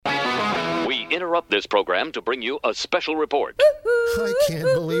interrupt this program to bring you a special report. I can't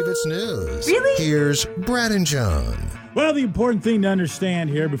believe it's news. Really? Here's Brad and John. Well, the important thing to understand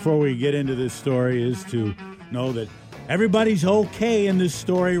here before we get into this story is to know that everybody's okay in this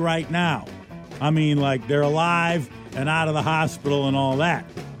story right now. I mean, like, they're alive and out of the hospital and all that.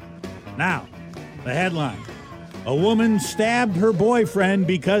 Now, the headline. A woman stabbed her boyfriend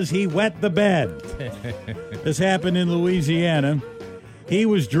because he wet the bed. This happened in Louisiana. He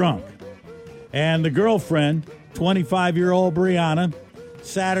was drunk. And the girlfriend, 25-year-old Brianna,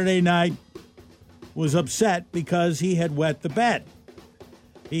 Saturday night was upset because he had wet the bed.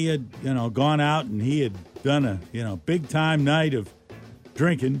 He had, gone out and he had done a, big-time night of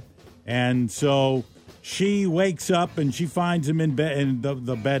drinking. And so she wakes up and she finds him in bed, and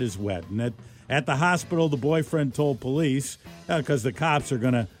the bed is wet. And at the hospital, the boyfriend told police, because the cops are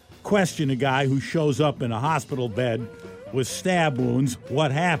going to question a guy who shows up in a hospital bed with stab wounds,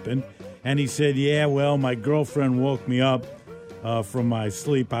 what happened. And he said, yeah, well, my girlfriend woke me up from my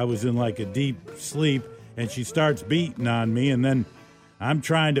sleep. I was in like a deep sleep, and she starts beating on me, and then I'm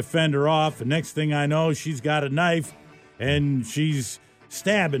trying to fend her off, and next thing I know, she's got a knife, and she's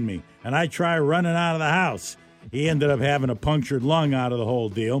stabbing me, and I try running out of the house. He ended up having a punctured lung out of the whole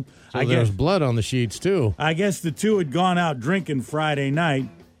deal. So there's blood on the sheets, too. I guess the two had gone out drinking Friday night,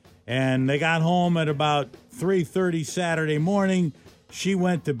 and they got home at about 3:30 Saturday morning. She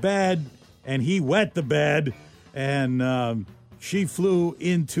went to bed, and he wet the bed, and she flew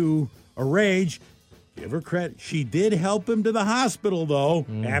into a rage. Give her credit. She did help him to the hospital, though,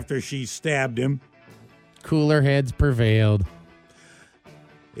 after she stabbed him. Cooler heads prevailed.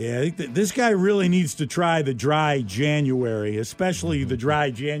 Yeah, I think this guy really needs to try the dry January, especially the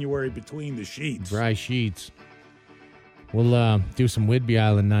dry January between the sheets. Dry sheets. We'll do some Whidbey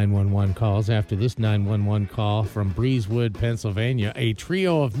Island 911 calls after this 911 call from Breezewood, Pennsylvania. A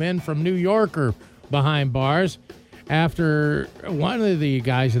trio of men from New York are behind bars after one of the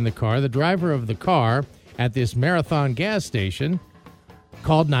guys in the car, the driver of the car at this Marathon gas station,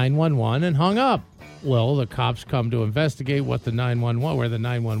 called 911 and hung up. Well, the cops come to investigate where the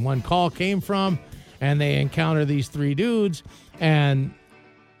 911 call came from, and they encounter these three dudes, and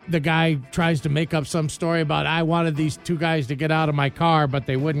the guy tries to make up some story about, I wanted these two guys to get out of my car, but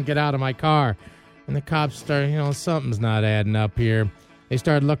they wouldn't get out of my car. And the cops start, something's not adding up here. They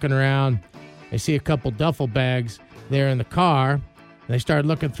start looking around. They see a couple duffel bags there in the car, and they start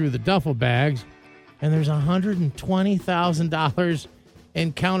looking through the duffel bags, and there's $120,000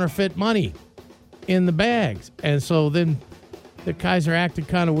 in counterfeit money in the bags. And so then the guys are acting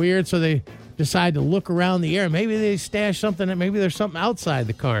kind of weird, so they decide to look around the area. Maybe they stash something, maybe there's something outside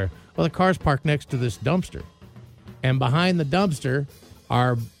the car. Well, the car's parked next to this dumpster. And behind the dumpster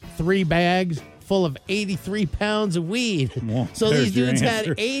are 3 bags full of 83 pounds of weed. Well, so these dudes had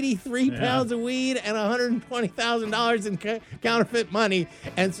answer. 83 pounds of weed and $120,000 in counterfeit money,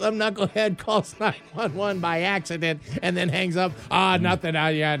 and some knucklehead calls 911 by accident and then hangs up. Nothing.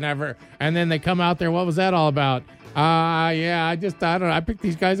 Yeah, never. And then they come out there. What was that all about? I don't know. I picked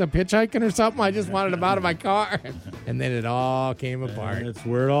these guys up hitchhiking or something. I just wanted them out of my car. And then it all came apart. That's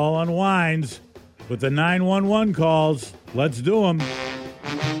where it all unwinds with the 911 calls. Let's do them.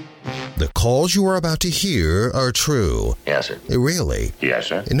 The calls you are about to hear are true. Yes, sir. Really? Yes,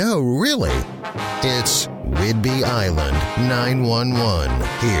 sir. No, really. It's Whidbey Island 911.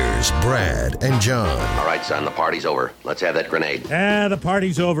 Here's Brad and John. All right, son, the party's over. Let's have that grenade. The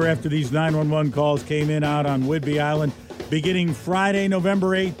party's over after these 911 calls came in out on Whidbey Island beginning Friday, November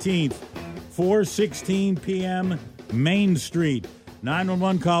 18th, 4:16 p.m., Main Street.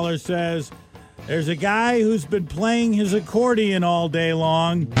 911 caller says, there's a guy who's been playing his accordion all day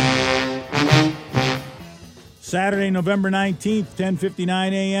long. Saturday, November 19th,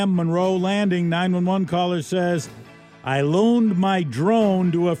 10:59 a.m., Monroe Landing. 911 caller says, I loaned my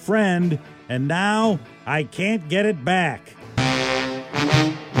drone to a friend, and now I can't get it back.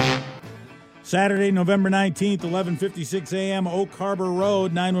 Saturday, November 19th, 11:56 a.m., Oak Harbor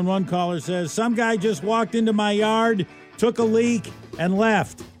Road. 911 caller says, some guy just walked into my yard, took a leak, and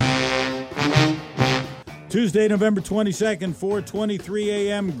left. Tuesday, November 22nd, 4:23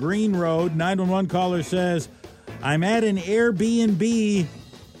 a.m., Green Road. 911 caller says, I'm at an Airbnb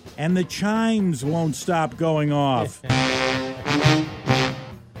and the chimes won't stop going off.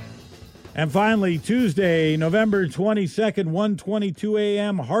 And finally, Tuesday, November 22nd, 1:22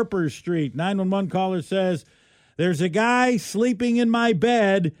 a.m., Harper Street. 911 caller says, there's a guy sleeping in my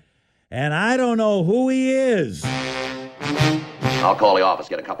bed and I don't know who he is. I'll call the office,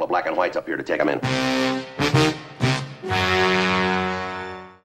 get a couple of black and whites up here to take him in.